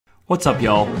What's up,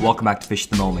 y'all? Welcome back to Fish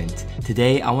the Moment.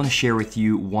 Today I want to share with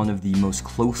you one of the most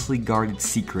closely guarded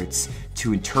secrets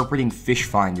to interpreting fish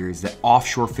finders that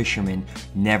offshore fishermen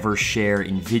never share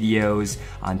in videos,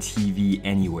 on TV,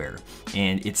 anywhere.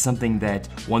 And it's something that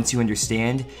once you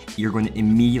understand, you're going to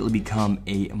immediately become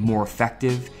a more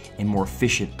effective and more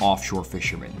efficient offshore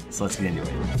fisherman. So let's get into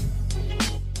it.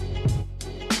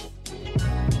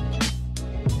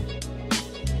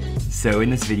 So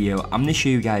in this video, I'm going to show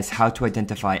you guys how to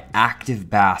identify active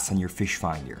bass on your fish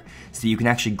finder so you can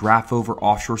actually graph over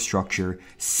offshore structure,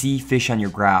 see fish on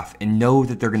your graph, and know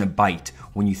that they're going to bite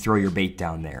when you throw your bait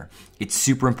down there. It's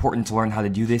super important to learn how to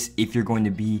do this if you're going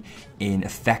to be an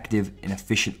effective and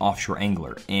efficient offshore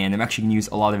angler. And I'm actually going to use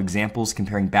a lot of examples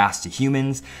comparing bass to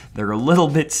humans. They're a little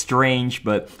bit strange,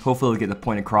 but hopefully they'll get the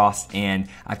point across. And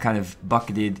I've kind of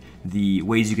bucketed the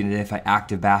ways you can identify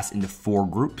active bass into 4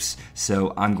 groups.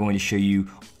 So I'm going to show you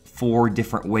 4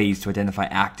 different ways to identify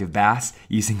active bass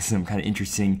using some kind of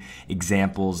interesting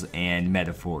examples and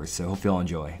metaphors. So hopefully you'll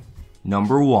enjoy.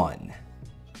 Number 1,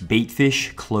 bait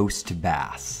fish close to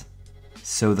bass.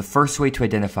 So the first way to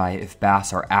identify if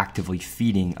bass are actively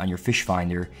feeding on your fish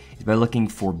finder is by looking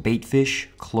for bait fish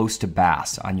close to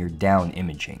bass on your down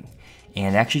imaging.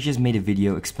 And I actually just made a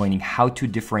video explaining how to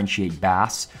differentiate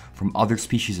bass from other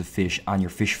species of fish on your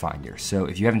fish finder. So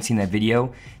if you haven't seen that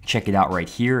video, check it out right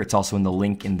here. It's also in the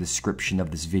link in the description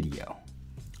of this video.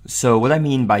 So what I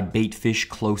mean by bait fish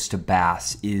close to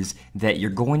bass is that you're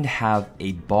going to have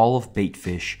a ball of bait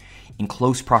fish in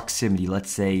close proximity, let's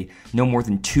say no more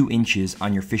than 2 inches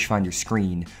on your fish finder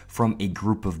screen from a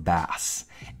group of bass.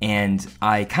 And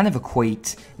I kind of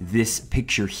equate this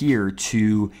picture here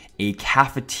to a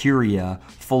cafeteria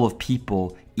full of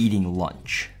people eating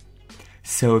lunch.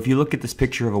 So if you look at this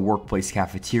picture of a workplace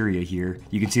cafeteria here,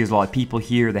 you can see there's a lot of people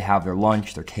here. They have their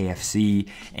lunch, their KFC,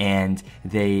 and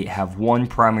they have one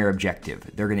primary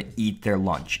objective. They're going to eat their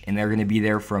lunch, and they're going to be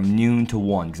there from noon to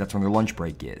 1 because that's when their lunch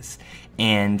break is.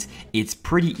 And it's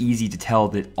pretty easy to tell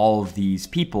that all of these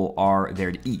people are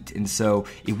there to eat. And so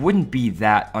it wouldn't be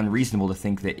that unreasonable to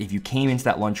think that if you came into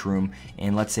that lunchroom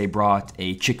and let's say brought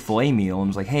a Chick-fil-A meal and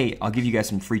was like, hey, I'll give you guys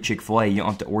some free Chick-fil-A. You don't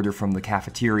have to order from the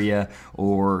cafeteria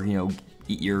or,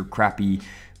 eat your crappy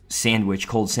sandwich,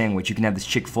 cold sandwich. You can have this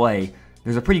Chick-fil-A.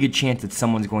 There's a pretty good chance that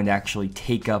someone's going to actually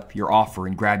take up your offer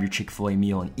and grab your Chick-fil-A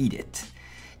meal and eat it.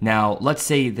 Now, let's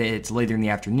say that it's later in the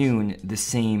afternoon, the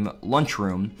same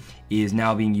lunchroom is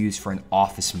now being used for an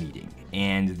office meeting.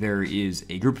 And there is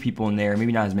a group of people in there,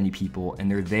 maybe not as many people, and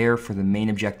they're there for the main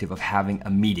objective of having a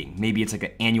meeting. Maybe it's like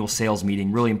an annual sales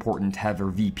meeting, really important to have a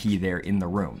VP there in the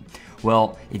room.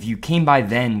 Well, if you came by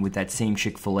then with that same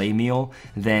Chick-fil-A meal,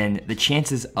 then the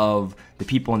chances of the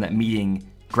people in that meeting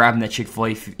grabbing that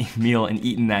Chick-fil-A meal and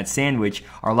eating that sandwich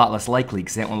are a lot less likely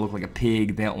because they don't want to look like a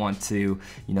pig. They don't want to,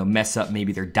 mess up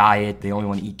maybe their diet. They only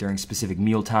want to eat during specific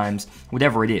meal times,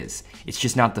 whatever it is. It's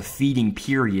just not the feeding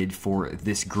period for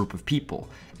this group of people.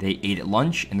 They ate at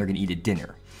lunch and they're going to eat at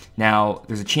dinner. Now,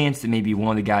 there's a chance that maybe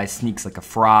one of the guys sneaks like a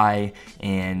fry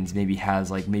and maybe has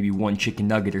maybe 1 chicken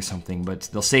nugget or something, but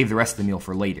they'll save the rest of the meal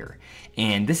for later.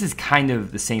 And this is kind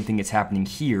of the same thing that's happening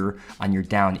here on your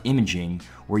down imaging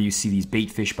where you see these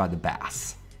bait fish by the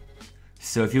bass.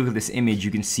 So if you look at this image,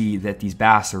 you can see that these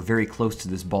bass are very close to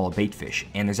this ball of bait fish.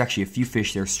 And there's actually a few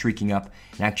fish that are streaking up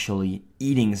and actually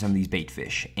eating some of these bait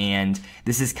fish. And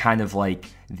this is kind of like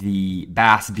the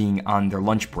bass being on their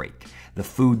lunch break. The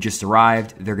food just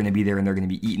arrived, they're going to be there and they're going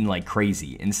to be eating like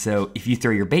crazy. And so if you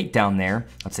throw your bait down there,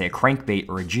 let's say a crankbait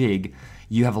or a jig,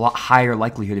 you have a lot higher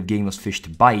likelihood of getting those fish to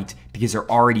bite because they're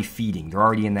already feeding. They're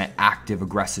already in that active,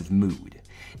 aggressive mood.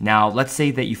 Now, let's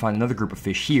say that you find another group of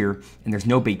fish here and there's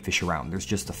no bait fish around, there's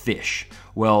just a fish.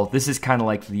 Well, this is kind of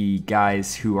like the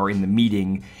guys who are in the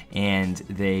meeting and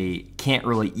they can't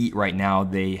really eat right now.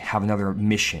 They have another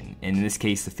mission. And in this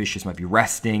case, the fish just might be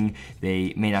resting.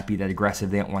 They may not be that aggressive.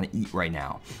 They don't want to eat right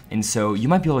now. And so you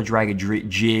might be able to drag a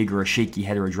jig or a shaky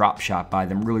head or a drop shot by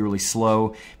them really, really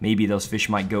slow. Maybe those fish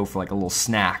might go for like a little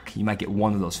snack. You might get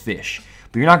one of those fish.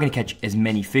 But you're not going to catch as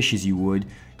many fish as you would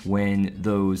when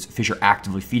those fish are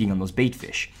actively feeding on those bait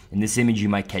fish. In this image, you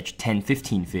might catch 10,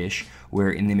 15 fish, where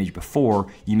in the image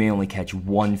before, you may only catch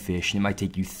 1 fish, and it might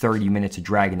take you 30 minutes of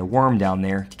dragging a worm down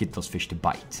there to get those fish to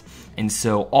bite. And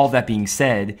so all that being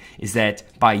said is that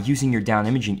by using your down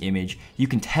imaging image, you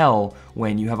can tell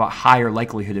when you have a higher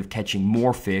likelihood of catching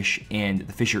more fish and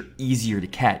the fish are easier to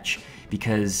catch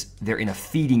because they're in a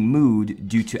feeding mood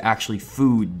due to actually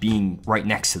food being right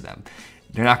next to them.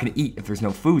 They're not going to eat if there's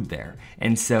no food there.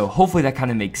 And so hopefully that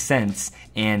kind of makes sense.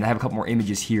 And I have a couple more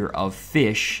images here of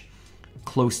fish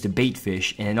close to bait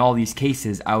fish. And in all these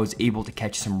cases, I was able to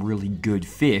catch some really good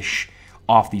fish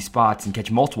off these spots and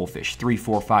catch multiple fish, 3,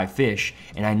 4, 5 fish,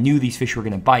 and I knew these fish were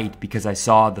going to bite because I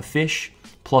saw the fish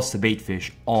plus the bait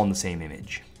fish all in the same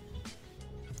image.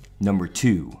 Number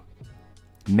 2,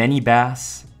 many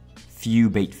bass, few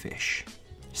bait fish.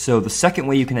 So the second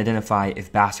way you can identify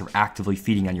if bass are actively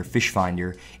feeding on your fish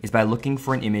finder is by looking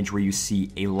for an image where you see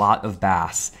a lot of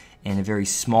bass and a very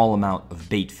small amount of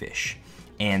bait fish.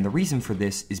 And the reason for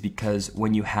this is because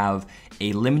when you have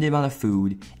a limited amount of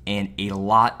food and a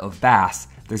lot of bass,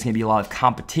 there's going to be a lot of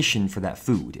competition for that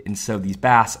food. And so these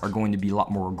bass are going to be a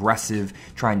lot more aggressive,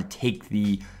 trying to take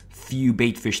the few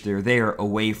bait fish that are there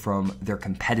away from their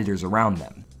competitors around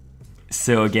them.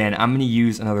 So again, I'm going to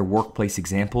use another workplace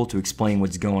example to explain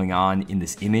what's going on in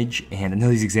this image, and I know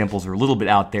these examples are a little bit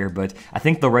out there, but I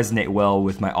think they'll resonate well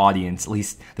with my audience, at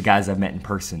least the guys I've met in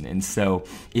person. And so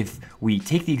if we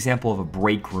take the example of a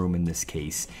break room in this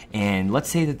case, and let's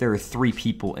say that there are 3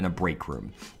 people in a break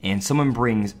room, and someone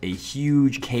brings a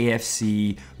huge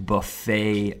KFC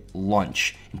buffet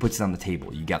lunch and puts it on the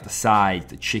table. You got the sides,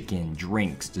 the chicken,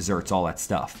 drinks, desserts, all that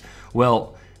stuff.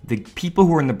 Well, the people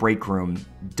who are in the break room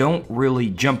don't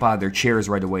really jump out of their chairs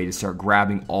right away to start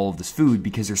grabbing all of this food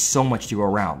because there's so much to go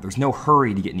around. There's no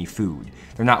hurry to get any food.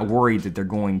 They're not worried that they're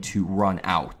going to run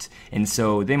out. And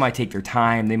so they might take their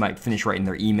time, they might finish writing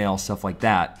their email, stuff like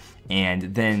that,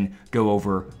 and then go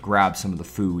over, grab some of the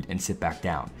food, and sit back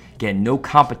down. Again, no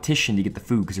competition to get the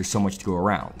food because there's so much to go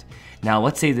around. Now,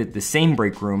 let's say that the same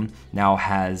break room now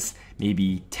has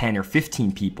maybe 10 or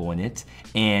 15 people in it,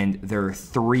 and there are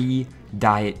 3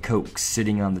 Diet Cokes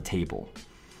sitting on the table.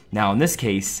 Now, in this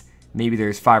case, maybe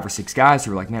there's 5 or 6 guys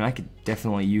who are like, man, I could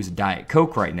definitely use a Diet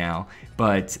Coke right now,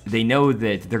 but they know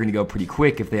that they're gonna go pretty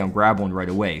quick if they don't grab one right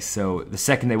away. So the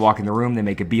second they walk in the room, they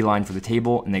make a beeline for the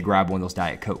table and they grab one of those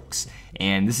Diet Cokes.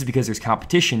 And this is because there's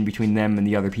competition between them and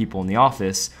the other people in the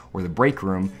office or the break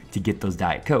room to get those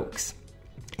Diet Cokes.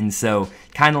 And so,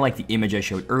 kind of like the image I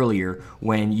showed earlier,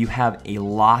 when you have a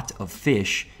lot of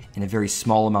fish and a very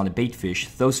small amount of bait fish,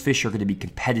 those fish are going to be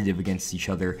competitive against each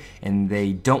other, and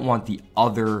they don't want the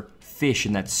other fish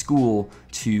in that school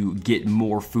to get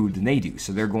more food than they do.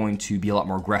 So they're going to be a lot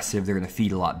more aggressive, they're going to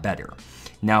feed a lot better.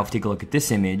 Now, if you take a look at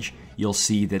this image, you'll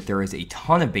see that there is a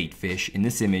ton of bait fish in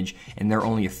this image, and there are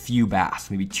only a few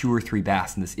bass, maybe 2 or 3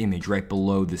 bass in this image right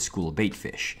below this school of bait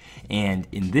fish. And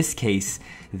in this case,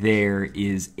 there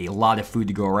is a lot of food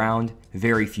to go around,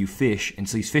 very few fish, and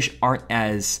so these fish aren't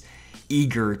as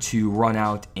eager to run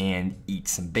out and eat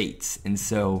some baits. And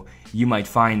so you might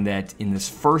find that in this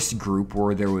first group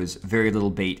where there was very little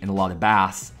bait and a lot of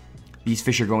bass, these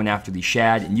fish are going after the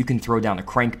shad, and you can throw down a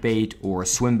crankbait or a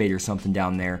swim bait or something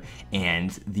down there, and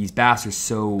these bass are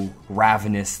so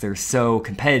ravenous, they're so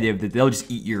competitive that they'll just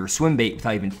eat your swim bait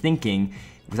without even thinking,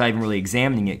 without even really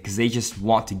examining it, because they just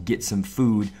want to get some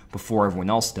food before everyone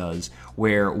else does.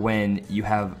 Where when you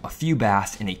have a few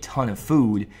bass and a ton of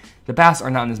food, the bass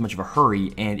are not in as much of a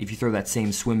hurry, and if you throw that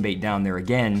same swim bait down there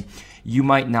again, you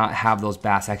might not have those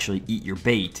bass actually eat your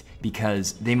bait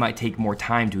because they might take more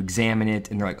time to examine it,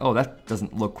 and they're like, oh, that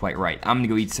doesn't look quite right. I'm gonna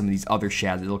go eat some of these other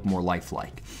shad that look more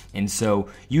lifelike. And so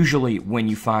usually when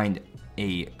you find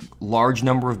a large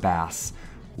number of bass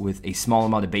with a small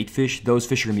amount of bait fish, those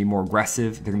fish are gonna be more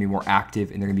aggressive, they're gonna be more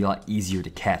active, and they're gonna be a lot easier to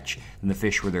catch than the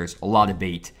fish where there's a lot of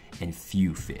bait and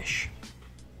few fish.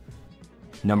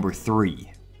 Number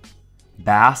 3,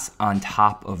 bass on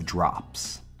top of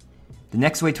drops. The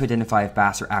next way to identify if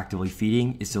bass are actively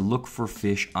feeding is to look for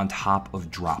fish on top of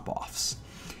drop-offs.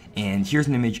 And here's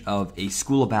an image of a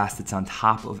school of bass that's on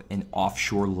top of an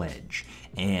offshore ledge.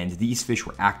 And these fish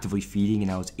were actively feeding, and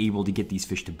I was able to get these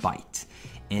fish to bite.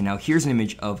 And now here's an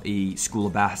image of a school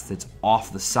of bass that's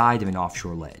off the side of an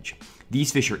offshore ledge.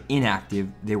 These fish are inactive,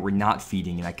 they were not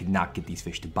feeding, and I could not get these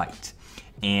fish to bite.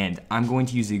 And I'm going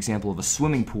to use the example of a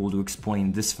swimming pool to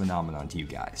explain this phenomenon to you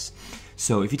guys.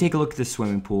 So if you take a look at this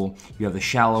swimming pool, you have the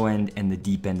shallow end and the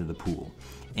deep end of the pool.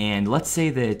 And let's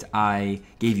say that I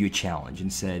gave you a challenge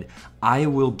and said, I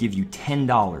will give you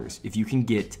 $10 if you can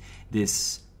get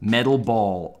this metal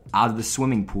ball out of the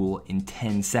swimming pool in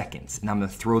 10 seconds. And I'm going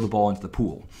to throw the ball into the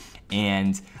pool.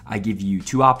 And I give you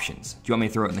 2 options. Do you want me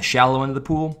to throw it in the shallow end of the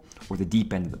pool or the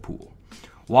deep end of the pool?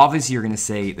 Well, obviously you're going to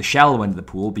say the shallow end of the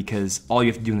pool because all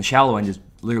you have to do in the shallow end is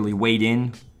literally wade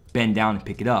in, bend down, and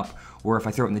pick it up. Or if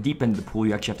I throw it in the deep end of the pool,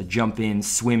 you actually have to jump in,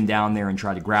 swim down there, and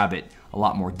try to grab it. A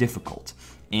lot more difficult.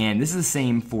 And this is the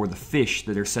same for the fish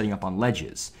that are setting up on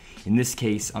ledges. In this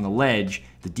case, on the ledge,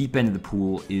 the deep end of the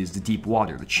pool is the deep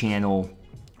water, the channel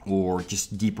or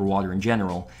just deeper water in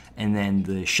general, and then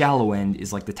the shallow end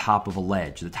is like the top of a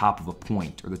ledge, the top of a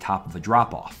point, or the top of a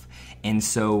drop-off. And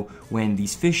so when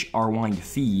these fish are wanting to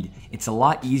feed, it's a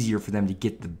lot easier for them to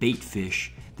get the bait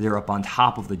fish that are up on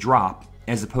top of the drop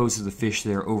as opposed to the fish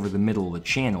that are over the middle of the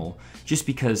channel, just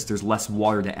because there's less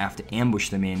water to have to ambush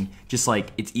them in, just like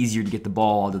it's easier to get the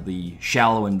ball out of the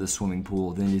shallow end of the swimming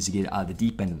pool than it is to get it out of the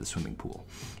deep end of the swimming pool.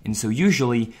 And so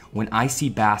usually when I see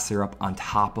bass that are up on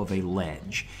top of a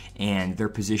ledge and they're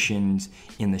positioned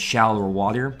in the shallower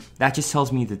water, that just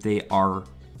tells me that they are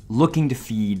looking to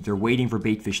feed, they're waiting for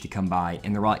bait fish to come by,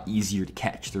 and they're a lot easier to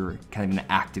catch. They're kind of in an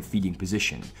active feeding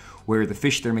position. Where the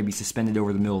fish that are maybe suspended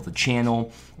over the middle of the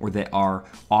channel or that are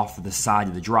off the side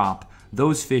of the drop,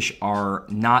 those fish are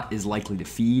not as likely to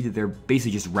feed. They're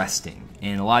basically just resting.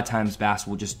 And a lot of times bass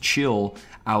will just chill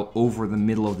out over the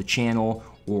middle of the channel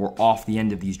or off the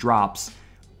end of these drops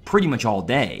pretty much all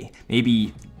day.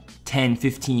 Maybe 10,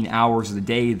 15 hours of the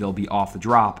day they'll be off the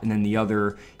drop, and then the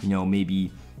other,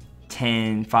 maybe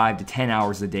 5 to 10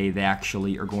 hours a day they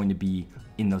actually are going to be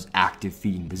in those active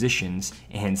feeding positions.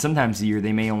 And sometimes a year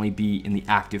they may only be in the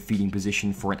active feeding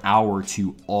position for an hour or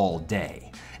two all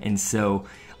day. And so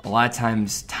a lot of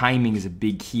times timing is a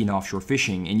big key in offshore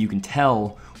fishing, and you can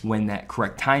tell when that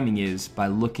correct timing is by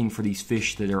looking for these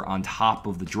fish that are on top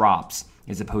of the drops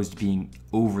as opposed to being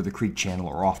over the creek channel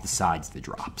or off the sides of the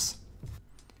drops.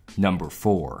 Number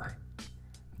 4,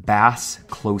 bass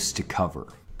close to cover.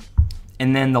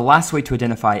 And then the last way to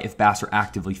identify if bass are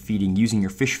actively feeding using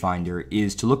your fish finder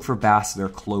is to look for bass that are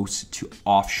close to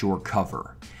offshore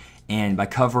cover. And by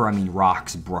cover, I mean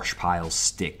rocks, brush piles,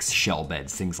 sticks, shell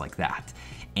beds, things like that.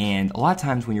 And a lot of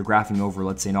times when you're graphing over,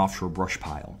 let's say, an offshore brush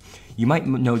pile, you might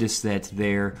notice that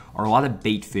there are a lot of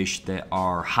bait fish that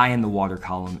are high in the water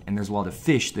column, and there's a lot of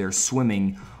fish that are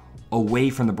swimming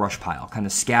away from the brush pile, kind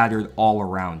of scattered all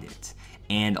around it.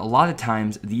 And a lot of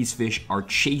times these fish are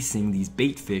chasing these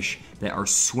bait fish that are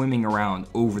swimming around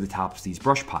over the tops of these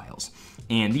brush piles.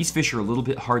 And these fish are a little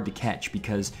bit hard to catch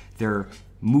because they're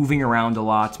moving around a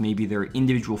lot. Maybe they're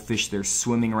individual fish, they're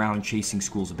swimming around chasing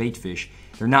schools of bait fish.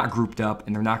 They're not grouped up,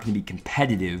 and they're not going to be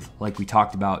competitive like we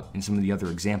talked about in some of the other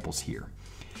examples here.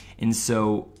 And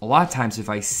so a lot of times if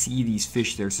I see these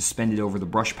fish that are suspended over the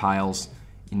brush piles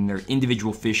and they're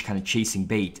individual fish kind of chasing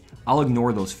bait, I'll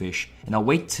ignore those fish and I'll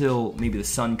wait till maybe the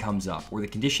sun comes up or the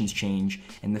conditions change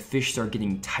and the fish start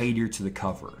getting tighter to the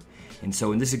cover. And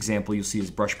so in this example, you'll see this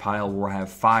brush pile where I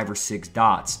have 5 or 6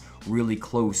 dots really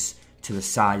close to the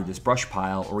side of this brush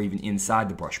pile or even inside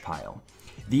the brush pile.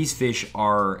 These fish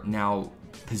are now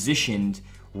positioned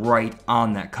right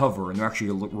on that cover, and they're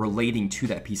actually relating to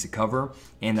that piece of cover,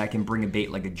 and I can bring a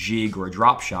bait like a jig or a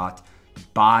drop shot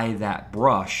by that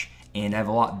brush and have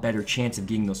a lot better chance of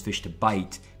getting those fish to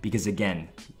bite because, again,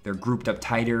 they're grouped up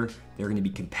tighter, they're going to be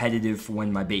competitive for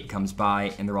when my bait comes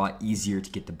by, and they're a lot easier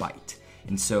to get to bite.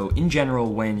 And so in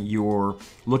general, when you're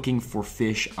looking for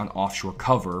fish on offshore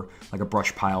cover, like a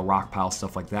brush pile, rock pile,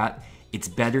 stuff like that, it's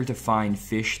better to find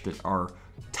fish that are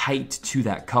tight to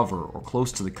that cover or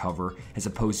close to the cover as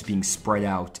opposed to being spread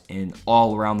out and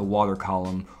all around the water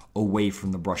column away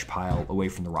from the brush pile, away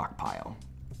from the rock pile.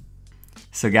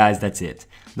 So guys, that's it.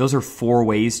 Those are 4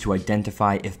 ways to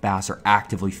identify if bass are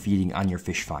actively feeding on your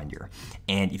fish finder.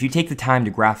 And if you take the time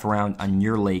to graph around on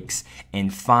your lakes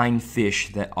and find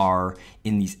fish that are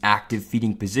in these active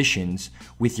feeding positions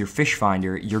with your fish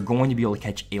finder, you're going to be able to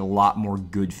catch a lot more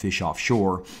good fish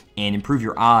offshore and improve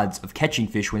your odds of catching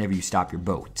fish whenever you stop your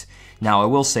boat. Now, I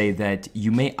will say that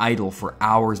you may idle for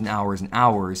hours and hours and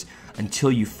hours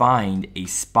until you find a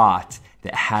spot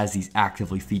that has these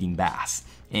actively feeding bass.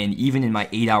 And even in my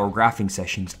 8-hour graphing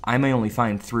sessions, I may only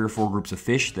find 3 or 4 groups of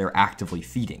fish that are actively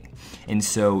feeding. And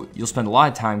so you'll spend a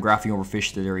lot of time graphing over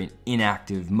fish that are in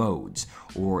inactive modes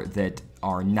or that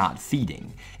are not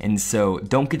feeding. And so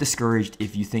don't get discouraged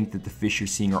if you think that the fish you're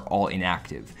seeing are all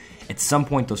inactive. At some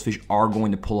point, those fish are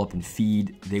going to pull up and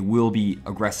feed. They will be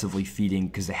aggressively feeding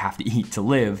because they have to eat to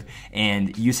live.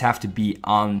 And you just have to be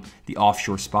on the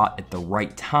offshore spot at the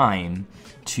right time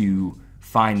to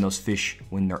find those fish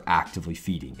when they're actively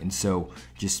feeding. And so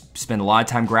just spend a lot of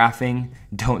time graphing,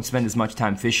 don't spend as much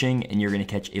time fishing, and you're gonna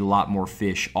catch a lot more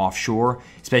fish offshore,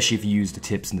 especially if you use the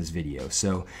tips in this video.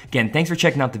 So again, thanks for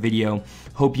checking out the video.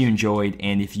 Hope you enjoyed,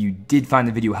 and if you did find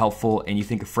the video helpful and you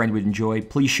think a friend would enjoy,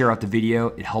 please share out the video.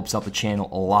 It helps out the channel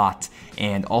a lot.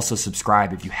 And also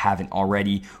subscribe if you haven't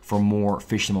already for more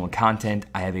fish development content.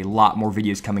 I have a lot more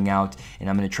videos coming out, and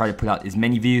I'm gonna try to put out as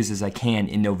many videos as I can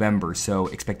in November. So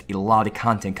expect a lot of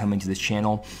content coming to this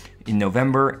channel in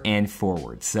November and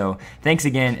forward. So thanks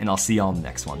again, and I'll see you all in the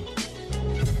next one.